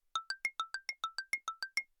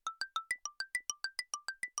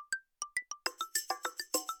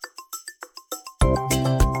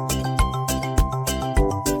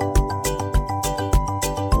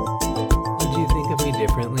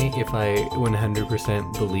if I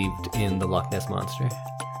 100% believed in the Loch Ness Monster?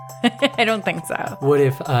 I don't think so. What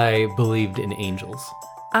if I believed in angels?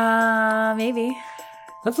 Maybe.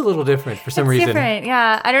 That's a little different for some reason. Different,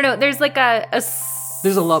 yeah. I don't know. There's like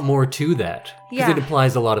There's a lot more to that. Because it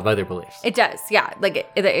implies a lot of other beliefs. It does, yeah. Like,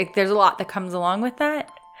 there's a lot that comes along with that.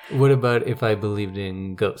 What about if I believed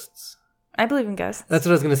in ghosts? I believe in ghosts. That's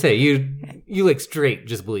what I was going to say. You like straight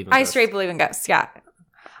just believe in ghosts. I straight believe in ghosts, yeah.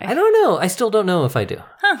 I don't know. I still don't know if I do.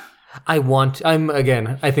 Huh. I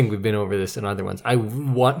think we've been over this in other ones. I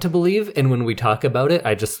want to believe, and when we talk about it,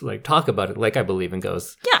 I just like talk about it like I believe in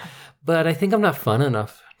ghosts. Yeah. But I think I'm not fun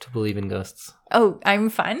enough to believe in ghosts. Oh, I'm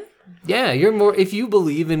fun? Yeah, you're more, if you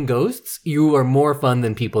believe in ghosts, you are more fun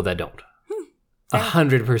than people that don't.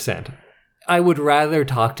 100%. I would rather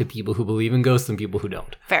talk to people who believe in ghosts than people who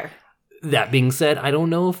don't. Fair. That being said, I don't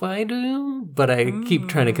know if I do, but I keep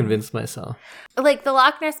trying to convince myself. Like the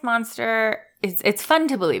Loch Ness Monster, it's fun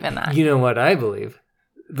to believe in that. You know what I believe?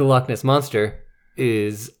 The Loch Ness Monster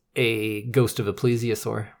is a ghost of a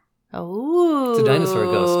plesiosaur. Oh. It's a dinosaur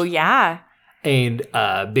ghost. Oh, yeah. And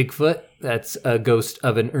Bigfoot, that's a ghost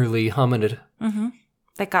of an early hominid. Mm-hmm.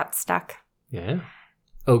 That got stuck. Yeah.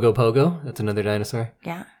 Ogopogo, that's another dinosaur.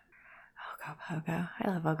 Yeah. Ogopogo. I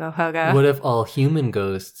love Ogopogo. What if all human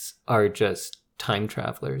ghosts are just time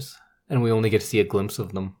travelers and we only get to see a glimpse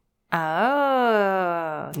of them?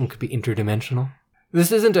 Oh. It could be interdimensional.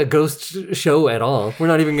 This isn't a ghost show at all. We're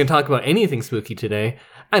not even going to talk about anything spooky today.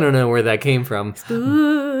 I don't know where that came from.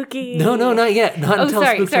 Spooky. No, not yet. Not until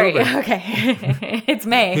Spooktober. Sorry. Okay. It's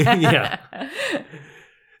May. Yeah.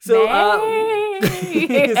 So,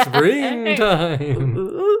 May. springtime.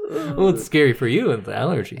 Well, it's scary for you with the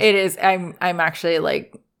allergies. It is. I'm actually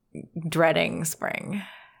like dreading spring.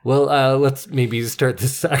 Well, let's maybe start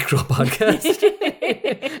this actual podcast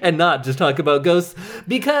and not just talk about ghosts,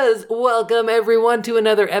 because welcome everyone to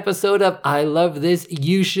another episode of I Love This,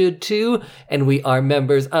 You Should Too, and we are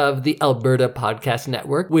members of the Alberta Podcast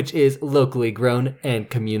Network, which is locally grown and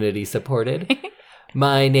community supported.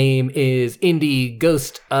 My name is Indy,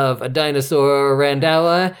 ghost of a dinosaur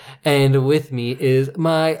Randawa, and with me is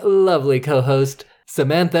my lovely co-host,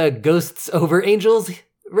 Samantha, Ghosts Over Angels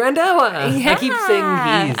Randawa. Yeah, I keep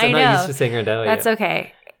saying he's. I'm not used to saying Randawa That's yet.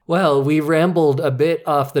 okay. Well, we rambled a bit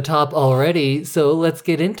off the top already, so let's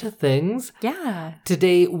get into things. Yeah.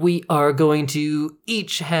 Today, we are going to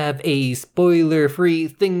each have a spoiler-free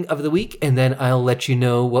thing of the week, and then I'll let you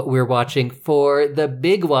know what we're watching for the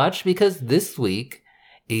big watch, because this week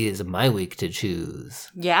is my week to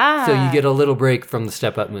choose. Yeah. So you get a little break from the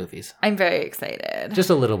Step Up movies. I'm very excited. Just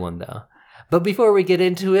a little one, though. But before we get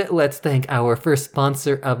into it, let's thank our first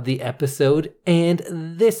sponsor of the episode. And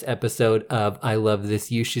this episode of I Love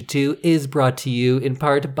This, You Should Too is brought to you in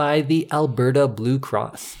part by the Alberta Blue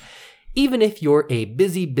Cross. Even if you're a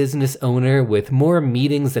busy business owner with more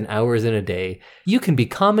meetings than hours in a day, you can be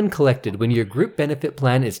calm and collected when your group benefit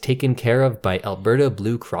plan is taken care of by Alberta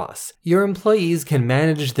Blue Cross. Your employees can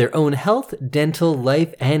manage their own health, dental,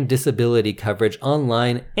 life, and disability coverage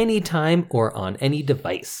online anytime or on any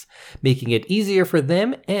device, making it easier for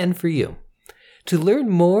them and for you. To learn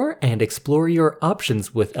more and explore your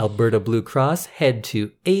options with Alberta Blue Cross, head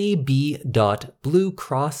to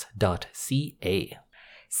ab.bluecross.ca.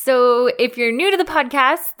 So if you're new to the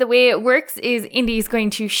podcast, the way it works is Indy's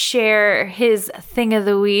going to share his thing of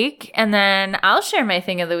the week, and then I'll share my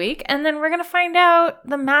thing of the week, and then we're going to find out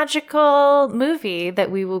the magical movie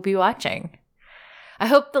that we will be watching. I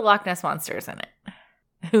hope the Loch Ness Monster is in it.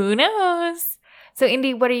 Who knows? So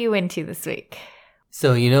Indy, what are you into this week?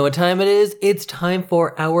 So you know what time it is? It's time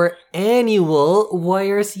for our annual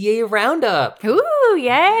YRCA Roundup. Ooh,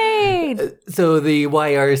 yay! So the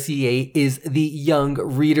YRCA is the Young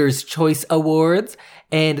Reader's Choice Awards,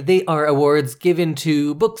 and they are awards given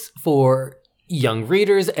to books for young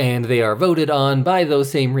readers, and they are voted on by those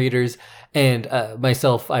same readers. And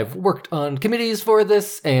myself, I've worked on committees for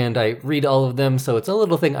this, and I read all of them, so it's a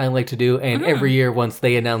little thing I like to do. And every year, once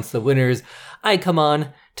they announce the winners, I come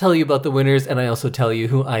on, tell you about the winners, and I also tell you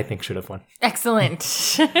who I think should have won. Excellent.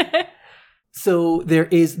 So there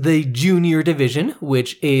is the junior division,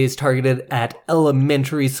 which is targeted at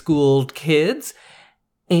elementary school kids.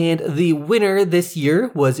 And the winner this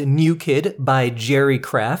year was New Kid by Jerry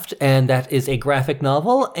Craft, and that is a graphic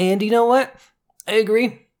novel. And you know what? I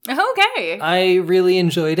agree. Okay. I really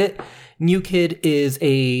enjoyed it. New Kid is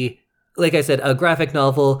like I said, a graphic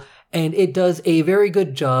novel, and it does a very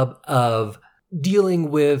good job of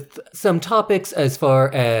dealing with some topics as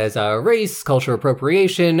far as race, cultural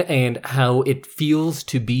appropriation, and how it feels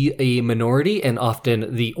to be a minority and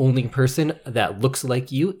often the only person that looks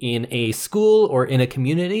like you in a school or in a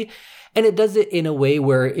community. And it does it in a way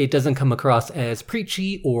where it doesn't come across as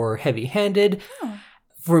preachy or heavy-handed.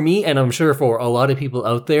 For me, and I'm sure for a lot of people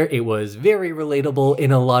out there, it was very relatable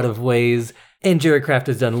in a lot of ways. And Jerry Craft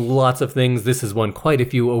has done lots of things. This has won quite a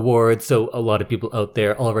few awards, so a lot of people out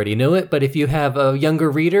there already know it. But if you have a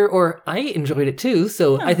younger reader, or I enjoyed it too,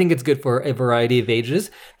 so I think it's good for a variety of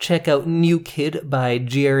ages, check out New Kid by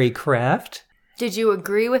Jerry Craft. Did you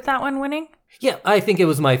agree with that one winning? Yeah, I think it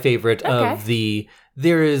was my favorite of the...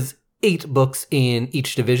 There is 8 books in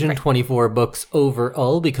each division, 24 books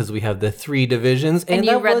overall, because we have the 3 divisions. And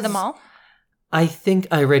you read them all? I think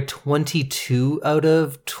I read 22 out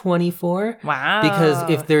of 24. Wow. Because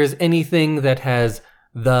if there's anything that has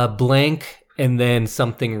the blank and then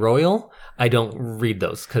something royal, I don't read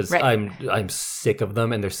those because I'm sick of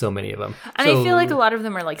them and there's so many of them. And I feel like a lot of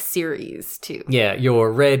them are like series too. Yeah,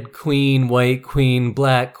 your red queen, white queen,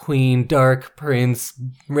 black queen, dark prince,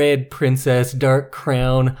 red princess, dark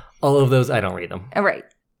crown, all of those, I don't read them. Right.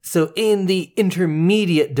 So in the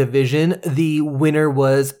intermediate division, the winner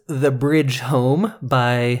was The Bridge Home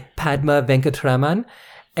by Padma Venkatraman.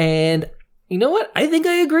 And you know what? I think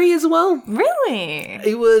I agree as well. Really?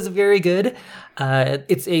 It was very good.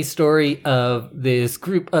 It's a story of this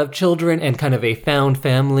group of children and kind of a found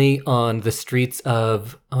family on the streets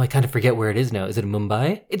of, I kind of forget where it is now. Is it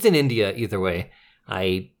Mumbai? It's in India, either way.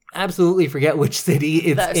 I absolutely forget which city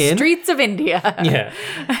it's in. The streets of India. Yeah.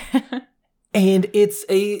 And it's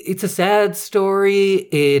a sad story.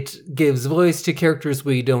 It gives voice to characters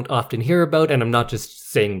we don't often hear about. And I'm not just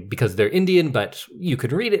saying because they're Indian, but you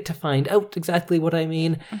could read it to find out exactly what I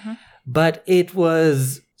mean. Mm-hmm. But it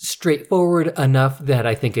was straightforward enough that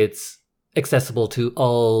I think it's accessible to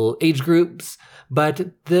all age groups.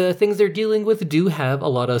 But the things they're dealing with do have a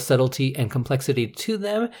lot of subtlety and complexity to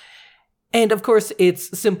them. And of course,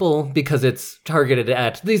 it's simple because it's targeted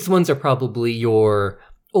at, these ones are probably your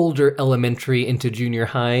older elementary into junior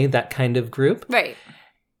high, that kind of group. Right.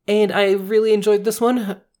 And I really enjoyed this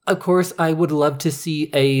one. Of course, I would love to see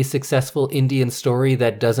a successful Indian story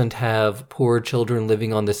that doesn't have poor children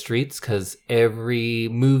living on the streets, because every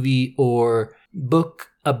movie or book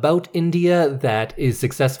about India that is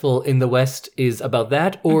successful in the West is about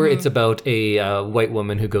that, or it's about a white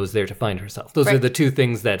woman who goes there to find herself. Those are the 2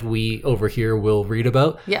 things that we over here will read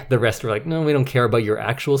about. Yeah. The rest are like, no, we don't care about your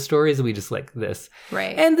actual stories. We just like this.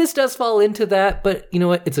 Right. And this does fall into that, but you know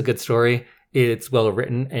what? It's a good story. It's well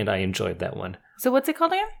written, and I enjoyed that one. So what's it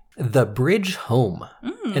called again? The Bridge Home.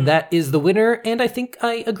 And that is the winner, and I think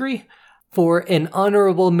I agree. For an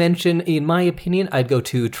honorable mention, in my opinion, I'd go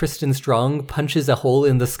to Tristan Strong, Punches a Hole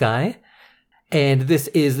in the Sky. And this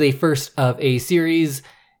is the first of a series.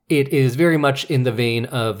 It is very much in the vein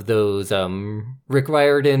of those Rick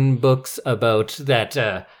Riordan books about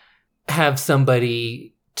that have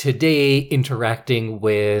somebody today interacting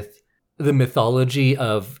with the mythology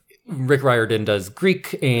of Rick Riordan does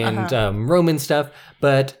Greek and Roman stuff,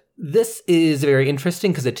 but this is very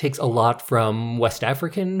interesting because it takes a lot from West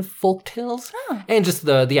African folktales and just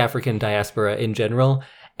the African diaspora in general.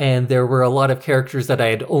 And there were a lot of characters that I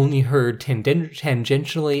had only heard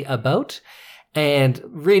tangentially about. And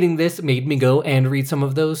reading this made me go and read some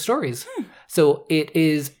of those stories. So it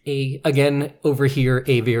is again, over here,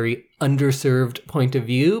 a very underserved point of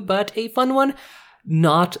view, but a fun one.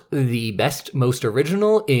 Not the best, most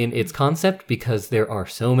original in its concept, because there are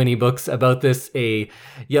so many books about this. A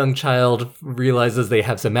young child realizes they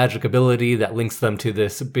have some magic ability that links them to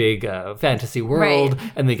this big fantasy world,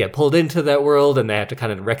 and they get pulled into that world, and they have to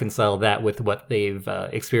kind of reconcile that with what they've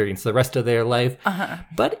experienced the rest of their life.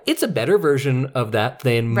 But it's a better version of that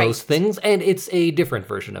than most things, and it's a different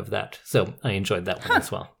version of that. So I enjoyed that one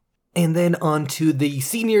as well. And then on to the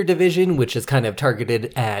senior division, which is kind of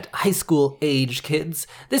targeted at high school age kids.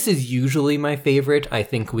 This is usually my favorite. I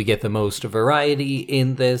think we get the most variety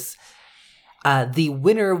in this. The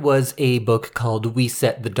winner was a book called We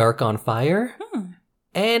Set the Dark on Fire.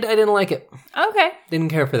 And I didn't like it. Okay. Didn't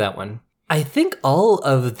care for that one. I think all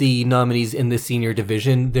of the nominees in the senior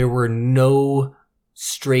division, there were no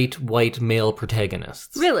straight white male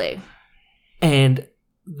protagonists. Really? And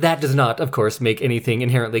that does not, of course, make anything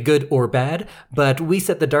inherently good or bad, but We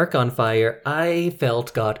Set the Dark on Fire, I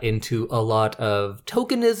felt got into a lot of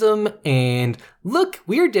tokenism and, look,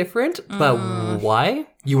 we're different, but why?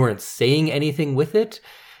 You weren't saying anything with it.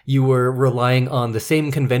 You were relying on the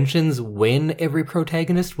same conventions when every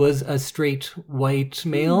protagonist was a straight white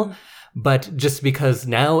male, but just because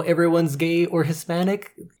now everyone's gay or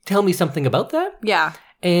Hispanic, tell me something about that. Yeah.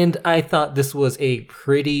 And I thought this was a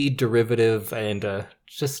pretty derivative and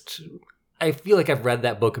I feel like I've read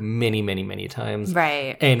that book many, many, many times.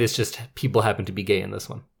 Right. And it's just people happen to be gay in this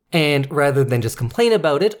one. And rather than just complain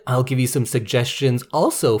about it, I'll give you some suggestions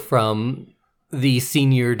also from the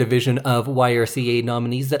senior division of YRCA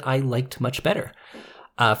nominees that I liked much better.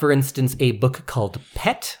 For instance, a book called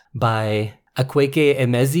Pet by Akwaeke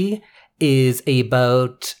Emezi is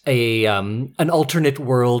about an alternate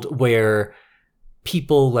world where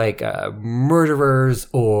people like murderers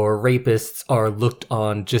or rapists are looked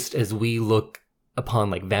on just as we look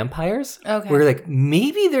upon like vampires. Okay. We're like,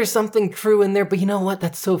 maybe there's something true in there, but you know what?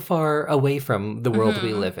 That's so far away from the world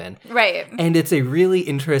we live in. Right. And it's a really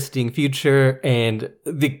interesting future, and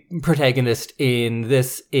the protagonist in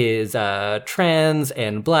this is trans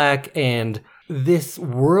and black, and this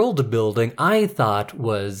world building I thought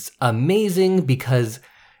was amazing because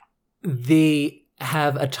they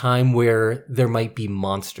have a time where there might be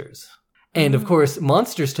monsters. And of course,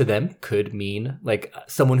 monsters to them could mean like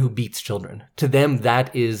someone who beats children. To them,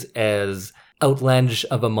 that is as outlandish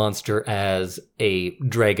of a monster as a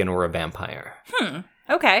dragon or a vampire.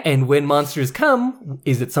 Okay. And when monsters come,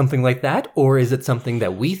 is it something like that? Or is it something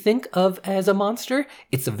that we think of as a monster?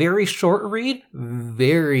 It's a very short read,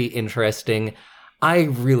 very interesting. I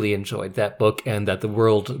really enjoyed that book and that the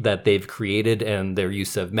world that they've created and their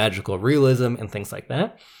use of magical realism and things like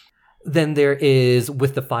that. Then there is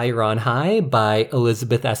With the Fire on High by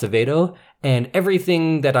Elizabeth Acevedo, and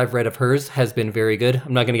everything that I've read of hers has been very good.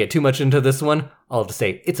 I'm not going to get too much into this one. I'll just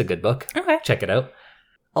say it's a good book. Okay. Check it out.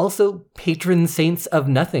 Also, Patron Saints of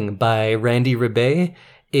Nothing by Randy Rebay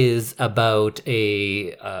is about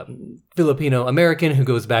a Filipino-American who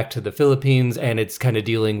goes back to the Philippines, and it's kind of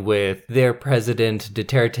dealing with their president,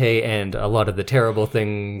 Duterte, and a lot of the terrible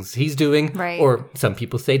things he's doing. Right. Or some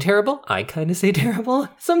people say terrible. I kind of say terrible.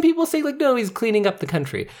 Some people say, like, no, he's cleaning up the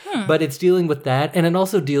country. But it's dealing with that, and it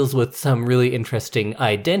also deals with some really interesting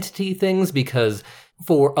identity things, because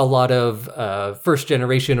for a lot of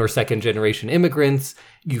first-generation or second-generation immigrants,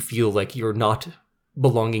 you feel like you're not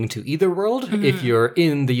belonging to either world. If you're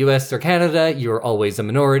in the US or Canada, you're always a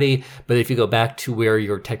minority. But if you go back to where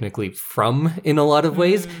you're technically from in a lot of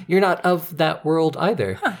ways, you're not of that world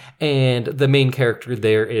either. And the main character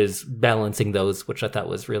there is balancing those, which I thought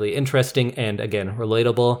was really interesting and, again,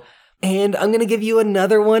 relatable. And I'm going to give you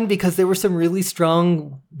another one because there were some really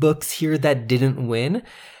strong books here that didn't win.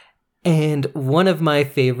 And one of my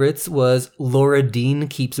favorites was Laura Dean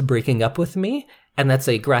Keeps Breaking Up With Me. And that's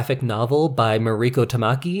a graphic novel by Mariko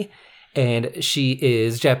Tamaki. And she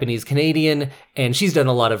is Japanese-Canadian, and she's done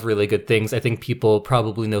a lot of really good things. I think people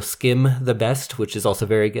probably know Skim the best, which is also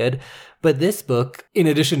very good. But this book, in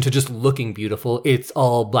addition to just looking beautiful, it's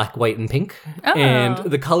all black, white, and pink. Oh. And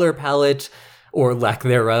the color palette, or lack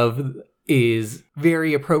thereof, is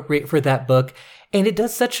very appropriate for that book. And it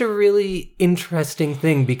does such a really interesting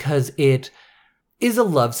thing because it is a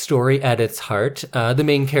love story at its heart. The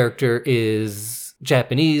main character is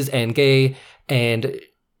Japanese and gay, and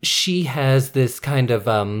she has this kind of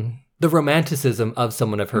the romanticism of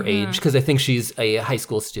someone of her age, because I think she's a high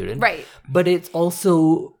school student. Right. But it's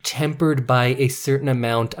also tempered by a certain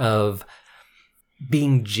amount of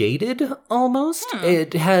being jaded almost.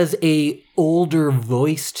 It has a older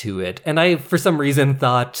voice to it. And I, for some reason,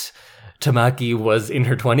 thought Tamaki was in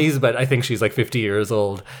her 20s, but I think she's like 50 years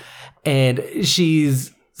old. And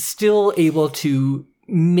she's still able to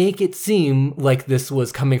make it seem like this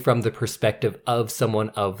was coming from the perspective of someone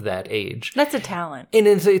of that age. That's a talent. And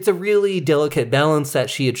it's a really delicate balance that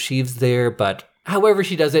she achieves there, but however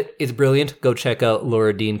she does it, it's brilliant. Go check out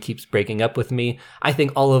Laura Dean Keeps Breaking Up With Me. I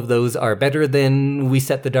think all of those are better than We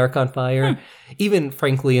Set the Dark on Fire. Even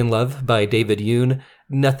Frankly in Love by David Yoon.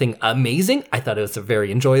 Nothing amazing. I thought it was a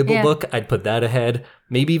very enjoyable book. I'd put that ahead.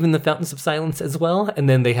 Maybe even The Fountains of Silence as well. And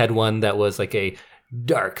then they had one that was like a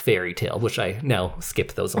dark fairy tale, which I now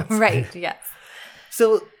skip those ones. Right, yes.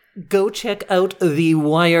 So go check out the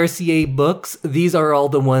YRCA books. These are all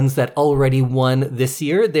the ones that already won this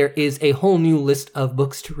year. There is a whole new list of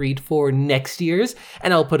books to read for next year's,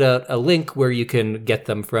 and I'll put out a link where you can get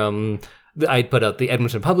them from. I'd put out the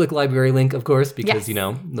Edmonton Public Library link, of course, because, you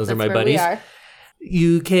know, those are my buddies.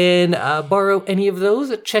 You can borrow any of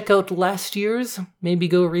those. Check out last year's. Maybe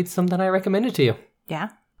go read something I recommended to you.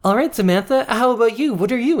 Yeah. All right, Samantha, how about you?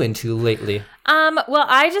 What are you into lately? Well,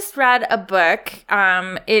 I just read a book.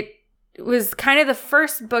 It was kind of the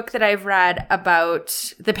first book that I've read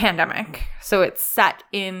about the pandemic. So it's set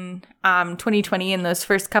in 2020 in those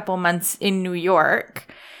first couple months in New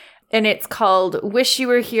York. And it's called Wish You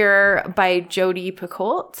Were Here by Jodi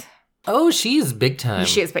Picoult. Oh, she's big time.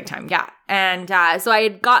 She is big time, yeah. And so I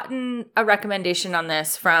had gotten a recommendation on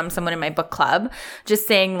this from someone in my book club, just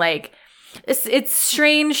saying, like, it's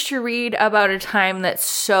strange to read about a time that's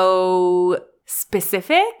so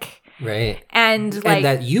specific Right. And like, and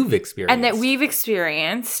that you've experienced. And that we've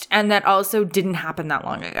experienced, and that also didn't happen that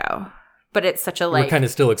long ago. But it's such a like... We're kind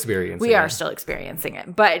of still experiencing it. We are still experiencing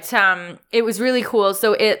it. But it was really cool.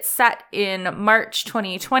 So it's set in March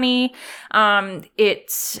 2020.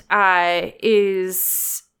 It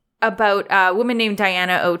is about a woman named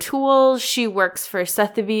Diana O'Toole. She works for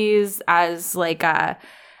Sotheby's as like a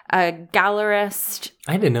gallerist.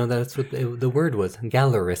 I didn't know that's what the word was.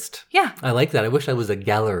 Gallerist. Yeah. I like that. I wish I was a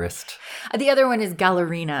gallerist. The other one is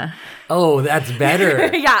gallerina. Oh, that's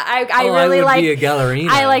better. Yeah, I really I would like... be a gallerina.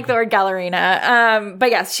 I like the word gallerina.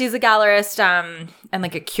 But yes, she's a gallerist and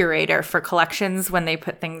like a curator for collections when they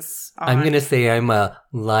put things on. I'm going to say I'm a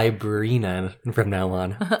librina from now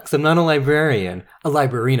on. Because I'm not a librarian. A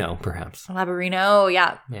librarino, perhaps. A librarino,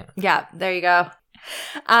 yeah. Yeah, there you go.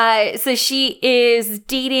 So she is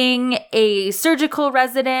dating a surgical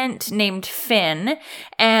resident named Finn,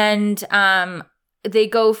 and they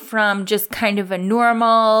go from just kind of a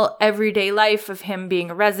normal everyday life of him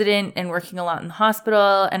being a resident and working a lot in the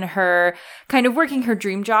hospital and her kind of working her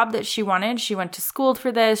dream job that she wanted. She went to school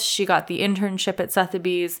for this. She got the internship at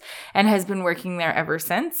Sotheby's and has been working there ever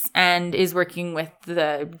since and is working with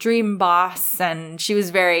the dream boss. And she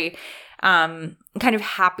was very kind of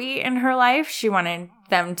happy in her life. She wanted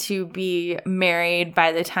them to be married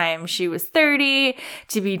by the time she was 30,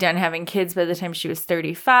 to be done having kids by the time she was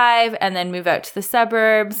 35, and then move out to the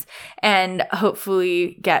suburbs and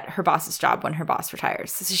hopefully get her boss's job when her boss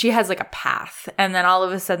retires. So she has like a path. And then all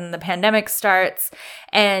of a sudden the pandemic starts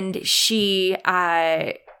and she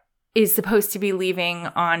is supposed to be leaving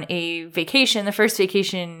on a vacation, the first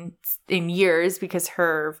vacation in years because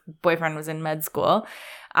her boyfriend was in med school.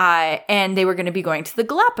 And they were going to be going to the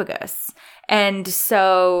Galapagos. And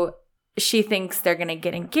so she thinks they're going to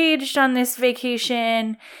get engaged on this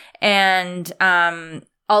vacation. And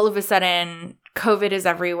all of a sudden, COVID is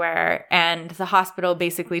everywhere. And the hospital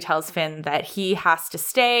basically tells Finn that he has to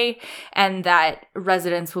stay and that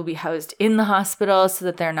residents will be housed in the hospital so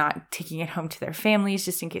that they're not taking it home to their families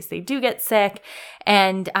just in case they do get sick.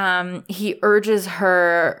 And he urges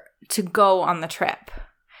her to go on the trip.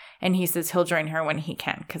 And he says he'll join her when he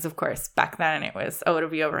can. Because, of course, back then it was, it'll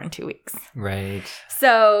be over in 2 weeks. Right.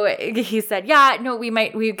 So he said, yeah, no,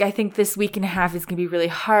 I think this week and a half is going to be really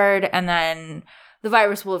hard. And then the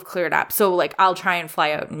virus will have cleared up. So, like, I'll try and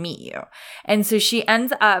fly out and meet you. And so she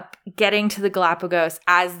ends up getting to the Galapagos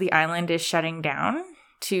as the island is shutting down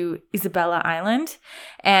to Isabella Island.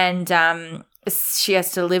 And she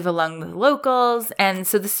has to live among the locals. And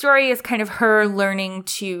so the story is kind of her learning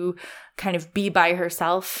to kind of be by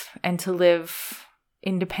herself and to live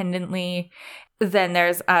independently. Then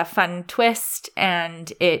there's a fun twist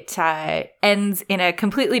and it ends in a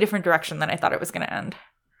completely different direction than I thought it was going to end.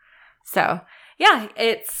 So yeah,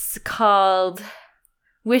 it's called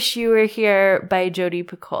Wish You Were Here by Jodi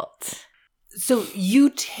Picoult. So you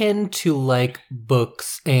tend to like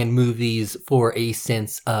books and movies for a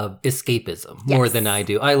sense of escapism more than I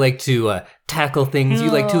do. I like to tackle things.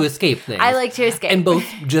 You like to escape things. I like to escape. And both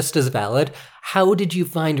just as valid. How did you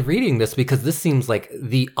find reading this? Because this seems like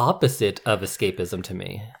the opposite of escapism to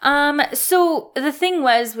me. So the thing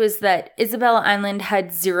was that Isabella Island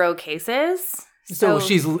had 0 cases. So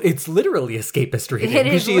it's literally escapist reading. It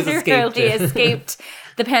is literally escaped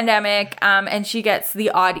the pandemic, and she gets the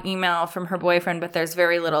odd email from her boyfriend, but there's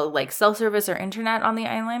very little like cell service or internet on the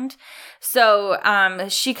island. So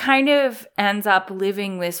she kind of ends up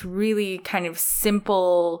living this really kind of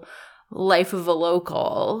simple life of a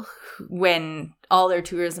local when all their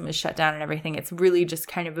tourism is shut down and everything. It's really just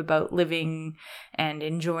kind of about living and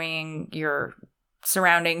enjoying your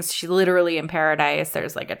surroundings. She's literally in paradise.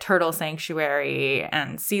 There's like a turtle sanctuary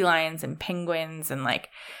and sea lions and penguins and like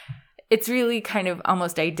it's really kind of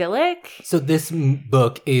almost idyllic. So this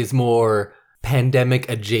book is more pandemic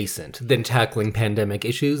adjacent than tackling pandemic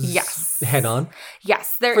issues head on?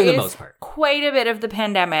 Yes, there for is the most part. Quite a bit of the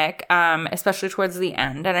pandemic, especially towards the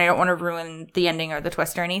end. And I don't want to ruin the ending or the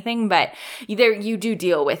twist or anything, but there you do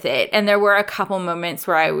deal with it. And there were a couple moments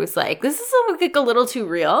where I was like, this is like a little too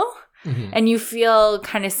real. Mm-hmm. And you feel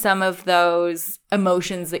kind of some of those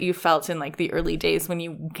emotions that you felt in like the early days when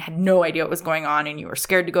you had no idea what was going on and you were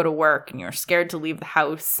scared to go to work and you were scared to leave the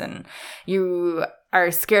house and you are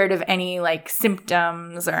scared of any like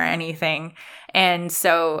symptoms or anything. And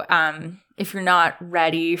so if you're not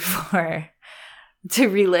ready to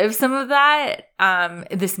relive some of that,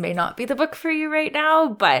 this may not be the book for you right now,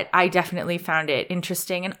 but I definitely found it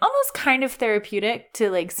interesting and almost kind of therapeutic to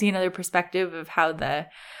like see another perspective of how the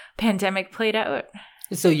pandemic played out.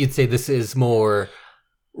 So you'd say this is more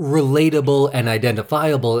relatable and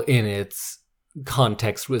identifiable in its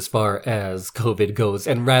context as far as COVID goes,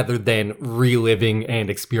 and rather than reliving and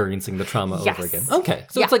experiencing the trauma over again. Okay,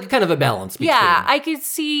 so it's like kind of a balance between. Yeah, I could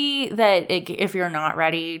see that if you're not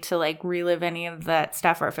ready to like relive any of that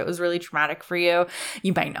stuff, or if it was really traumatic for you,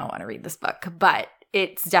 you might not want to read this book. But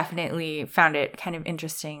it's definitely found it kind of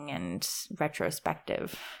interesting and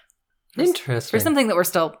retrospective. Interesting. For something that we're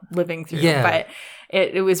still living through. Yeah. But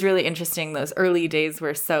it was really interesting. Those early days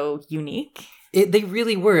were so unique. They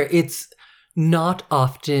really were. It's not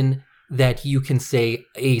often that you can say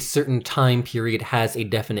a certain time period has a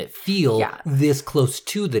definite feel this close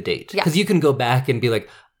to the date. Because you can go back and be like,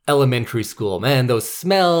 elementary school, man, those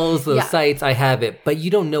smells, those sights, I have it. But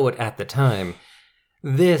you don't know it at the time.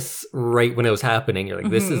 This, right when it was happening, you're like,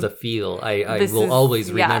 this is a feel. I will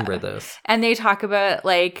always remember this. And they talk about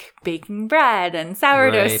like baking bread and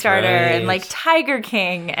sourdough starter and like Tiger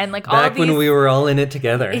King and like all these. Back when we were all in it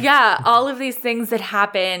together. Yeah, all of these things that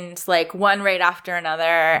happened like one right after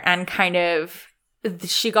another, and kind of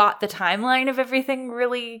she got the timeline of everything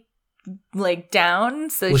really like down.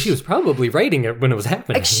 So she was probably writing it when it was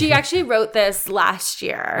happening. Like she actually wrote this last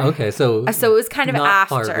year. Okay, so it was kind of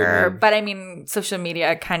after, but I mean, social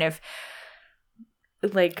media kind of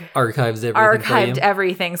like archived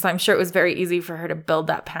everything. So I'm sure it was very easy for her to build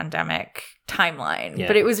that pandemic timeline. Yeah.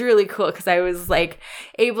 But it was really cool because I was like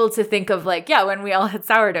able to think of like, when we all had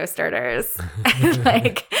sourdough starters,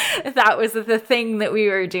 like that was the thing that we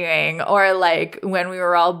were doing, or like when we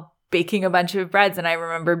were all baking a bunch of breads. And I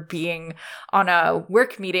remember being on a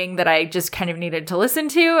work meeting that I just kind of needed to listen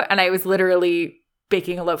to. And I was literally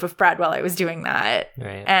baking a loaf of bread while I was doing that.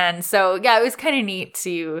 Right. And so, it was kind of neat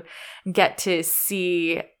to get to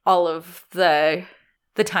see all of the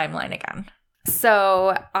timeline again.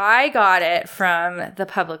 So I got it from the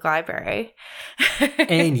public library.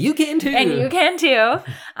 And you can too.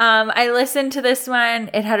 I listened to this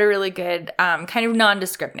one. It had a really good kind of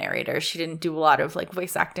nondescript narrator. She didn't do a lot of like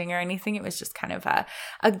voice acting or anything. It was just kind of a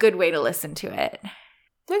good way to listen to it.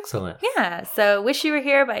 Excellent. Yeah. So Wish You Were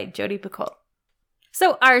Here by Jodi Picoult.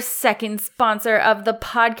 So our second sponsor of the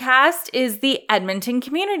podcast is the Edmonton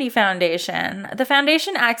Community Foundation. The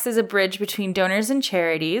foundation acts as a bridge between donors and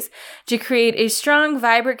charities to create a strong,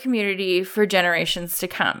 vibrant community for generations to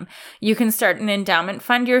come. You can start an endowment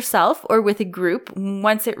fund yourself or with a group.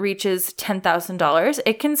 Once it reaches $10,000,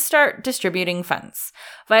 it can start distributing funds.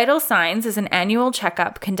 Vital Signs is an annual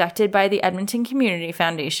checkup conducted by the Edmonton Community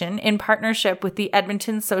Foundation in partnership with the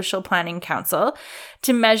Edmonton Social Planning Council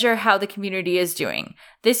to measure how the community is doing.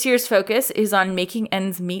 This year's focus is on making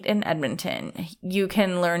ends meet in Edmonton. You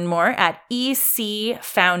can learn more at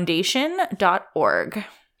ecfoundation.org.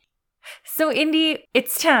 So, Indy,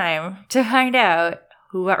 it's time to find out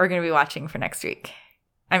what we're going to be watching for next week.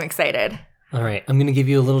 I'm excited. All right, I'm going to give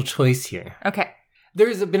you a little choice here. Okay.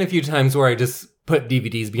 There's been a few times where I just put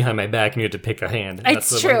DVDs behind my back and you have to pick a hand.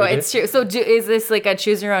 It's true. So is this like a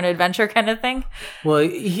choose your own adventure kind of thing? Well,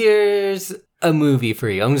 here's a movie for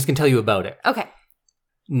you. I'm just going to tell you about it. Okay.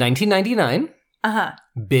 1999. Uh-huh.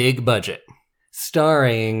 Big budget.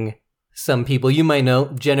 Starring some people you might know.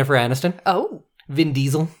 Jennifer Aniston. Oh. Vin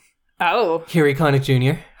Diesel. Oh. Harry Connick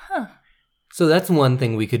Jr. Huh. So that's one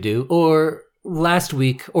thing we could do. Or last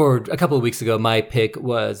week, or a couple of weeks ago, my pick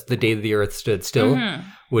was The Day the Earth Stood Still,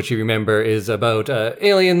 which you remember is about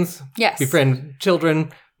aliens. Yes. Befriend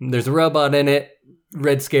children. There's a robot in it.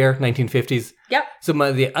 Red Scare, 1950s. Yep. So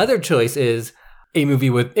the other choice is a movie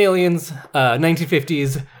with aliens,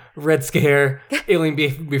 1950s, Red Scare, alien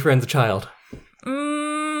befriends a child.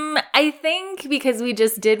 I think because we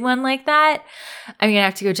just did one like that, I'm going to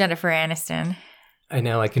have to go Jennifer Aniston. I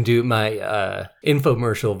know I can do my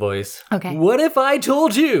infomercial voice. Okay. What if I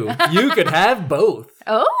told you you could have both?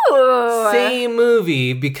 Oh. Same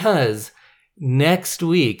movie, because next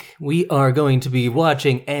week we are going to be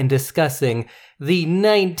watching and discussing the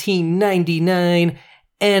 1999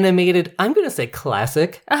 animated, I'm going to say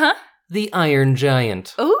classic, The Iron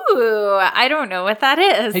Giant. Ooh, I don't know what that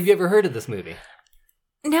is. Have you ever heard of this movie?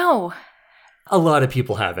 No. A lot of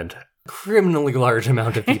people haven't. Criminally large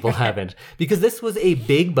amount of people haven't, because this was a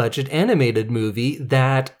big budget animated movie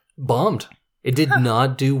that bombed. It did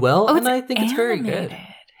not do well, and I think it's very good.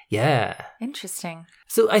 Yeah. Interesting.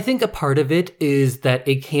 So I think a part of it is that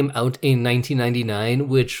it came out in 1999,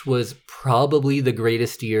 which was probably the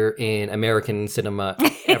greatest year in American cinema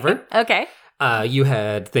ever. Okay. You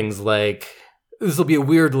had things like, this will be a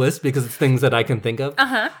weird list because it's things that I can think of.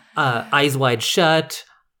 Uh-huh. Eyes Wide Shut,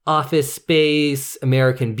 Office Space,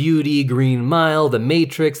 American Beauty, Green Mile, The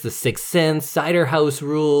Matrix, The Sixth Sense, Cider House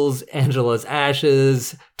Rules, Angela's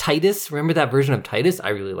Ashes, Titus. Remember that version of Titus? I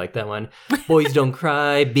really like that one. Boys Don't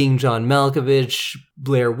Cry, Being John Malkovich,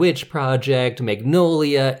 Blair Witch Project,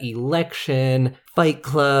 Magnolia, Election, Fight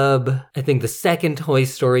Club. I think the second Toy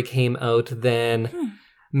Story came out then.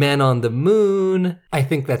 Man on the Moon. I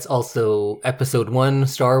think that's also episode 1,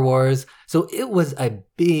 Star Wars. So it was a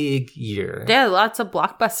big year. Yeah, lots of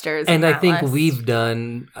blockbusters. And I think list. we've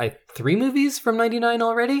done 3 movies from 99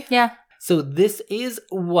 already. Yeah. So this is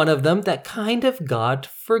one of them that kind of got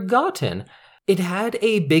forgotten. It had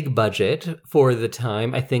a big budget for the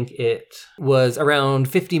time. I think it was around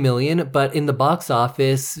 50 million, but in the box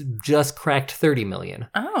office just cracked 30 million.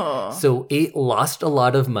 Oh. So it lost a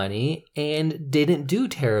lot of money and didn't do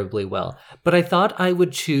terribly well. But I thought I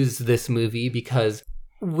would choose this movie because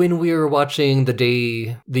when we were watching The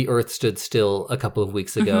Day the Earth Stood Still a couple of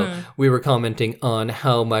weeks ago, we were commenting on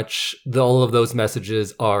how much all of those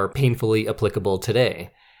messages are painfully applicable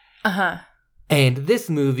today. Uh-huh. And this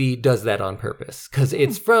movie does that on purpose because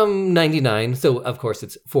it's from 99. So, of course,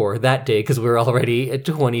 it's for that day because we're already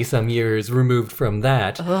 20-some years removed from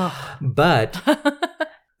that. Ugh. But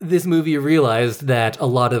this movie realized that a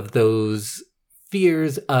lot of those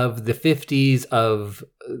fears of the 50s, of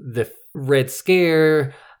the Red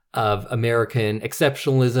Scare, of American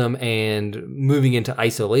exceptionalism and moving into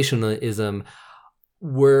isolationism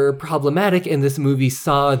were problematic, and this movie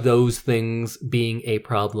saw those things being a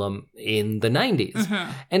problem in the 90s.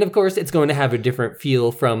 And of course, it's going to have a different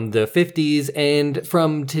feel from the 50s and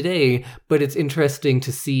from today, but it's interesting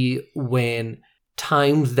to see when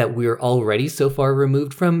times that we're already so far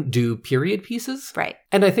removed from do period pieces. Right.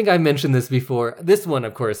 And I think I mentioned this before. This one,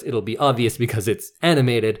 of course, it'll be obvious because it's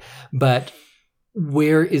animated, but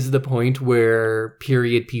where is the point where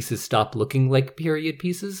period pieces stop looking like period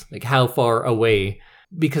pieces? Like how far away?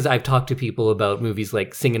 Because I've talked to people about movies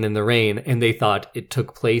like Singin' in the Rain, and they thought it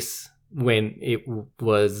took place when it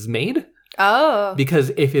was made. Oh.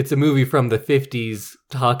 Because if it's a movie from the 50s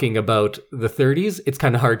talking about the 30s, it's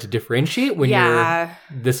kind of hard to differentiate when you're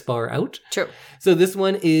this far out. True. So this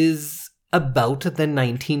one is about the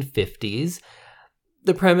 1950s.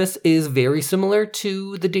 The premise is very similar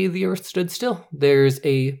to The Day the Earth Stood Still. There's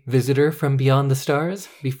a visitor from beyond the stars,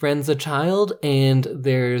 befriends a child, and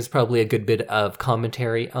there's probably a good bit of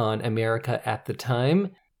commentary on America at the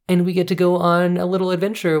time. And we get to go on a little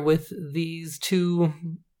adventure with these two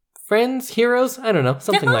friends, heroes? I don't know,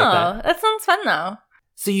 something like that. That sounds fun, though.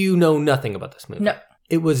 So you know nothing about this movie? No.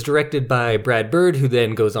 It was directed by Brad Bird, who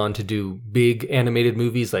then goes on to do big animated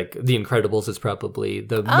movies like The Incredibles is probably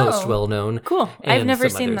the most well-known. Cool. I've never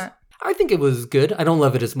seen that. I think it was good. I don't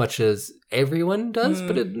love it as much as everyone does,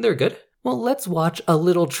 but they're good. Well, let's watch a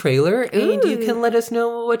little trailer, and you can let us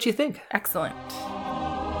know what you think. Excellent.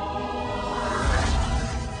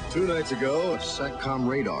 2 nights ago, a SATCOM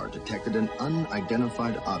radar detected an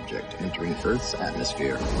unidentified object entering Earth's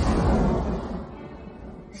atmosphere.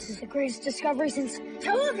 This is the greatest discovery since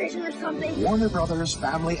television or something. Warner Brothers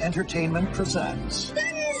Family Entertainment presents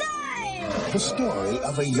the story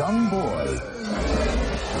of a young boy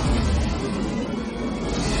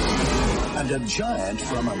and a giant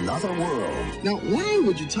from another world. Now, why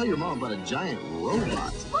would you tell your mom about a giant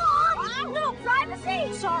robot? Mom! No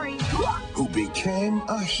privacy! Sorry. Who became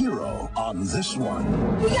a hero on this one.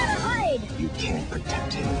 We gotta hide! You can't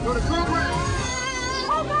protect him. Go to Cobra!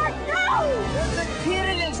 Oh God, no! There's a kid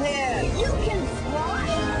in his head! You can fly?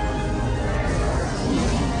 You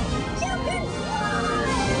can fly!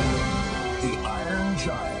 The Iron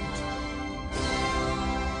Giant.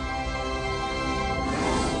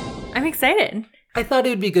 I'm excited. I thought it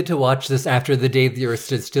would be good to watch this after The Day the Earth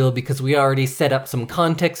Stood Still because we already set up some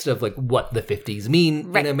context of like what the 50s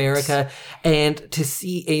mean in America, and to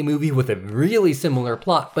see a movie with a really similar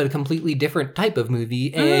plot but a completely different type of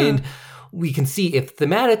movie, and we can see if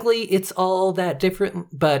thematically it's all that different,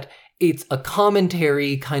 but it's a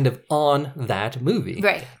commentary kind of on that movie.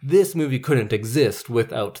 Right. This movie couldn't exist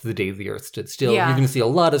without The Day the Earth Stood Still. Yeah. You're going to see a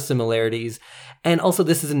lot of similarities, and also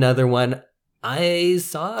this is another one I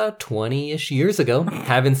saw 20-ish years ago.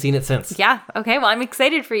 Haven't seen it since. Yeah. Okay. Well, I'm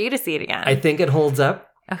excited for you to see it again. I think it holds up.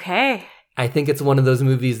 Okay. I think it's one of those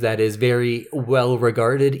movies that is very well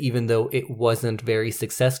regarded, even though it wasn't very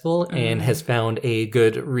successful, and has found a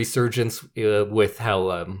good resurgence with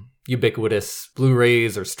how ubiquitous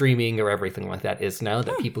Blu-rays or streaming or everything like that is now,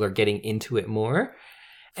 that people are getting into it more.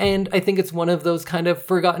 And I think it's one of those kind of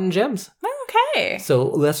forgotten gems. Okay. So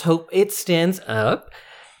let's hope it stands up.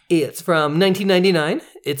 It's from 1999.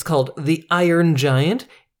 It's called The Iron Giant.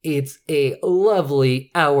 It's a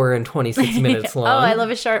lovely hour and 26 minutes long. Oh, I love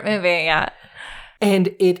a short movie, yeah. And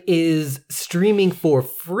it is streaming for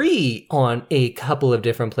free on a couple of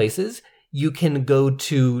different places. You can go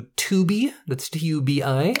to Tubi, that's Tubi,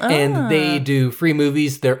 and they do free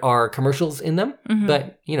movies. There are commercials in them,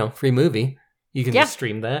 but, free movie. You can just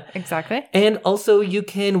stream that. Exactly. And also you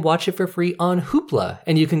can watch it for free on Hoopla,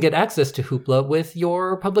 and you can get access to Hoopla with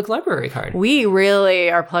your public library card. We really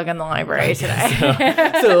are plugging the library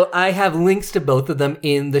today. So I have links to both of them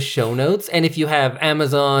in the show notes. And if you have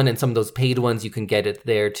Amazon and some of those paid ones, you can get it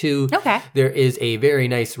there too. Okay. There is a very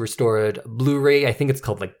nice restored Blu-ray. I think it's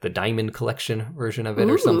called like the Diamond Collection version of it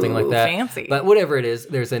or something like that. Fancy. But whatever it is,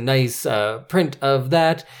 there's a nice print of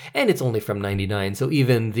that. And it's only from 99. So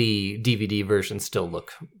even the DVD version still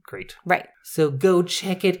look great. Right. So go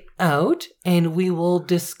check it out, and we will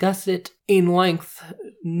discuss it in length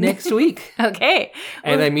next week. Okay.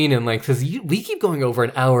 And I mean in length, because we keep going over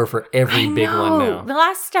an hour for every big one now. The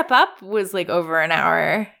last Step Up was like over an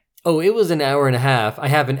hour. Oh, it was an hour and a half. I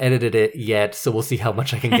haven't edited it yet, so we'll see how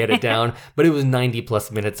much I can get it down. But it was 90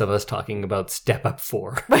 plus minutes of us talking about Step Up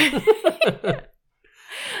 4.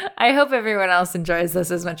 I hope everyone else enjoys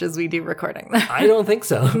this as much as we do recording them. I don't think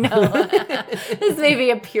so. No, this may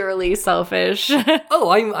be a purely selfish.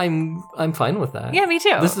 Oh, I'm fine with that. Yeah, me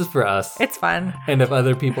too. This is for us. It's fun. And if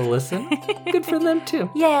other people listen, good for them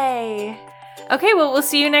too. Yay. Okay, well, we'll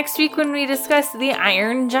see you next week when we discuss The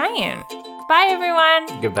Iron Giant. Bye,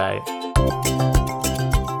 everyone. Goodbye.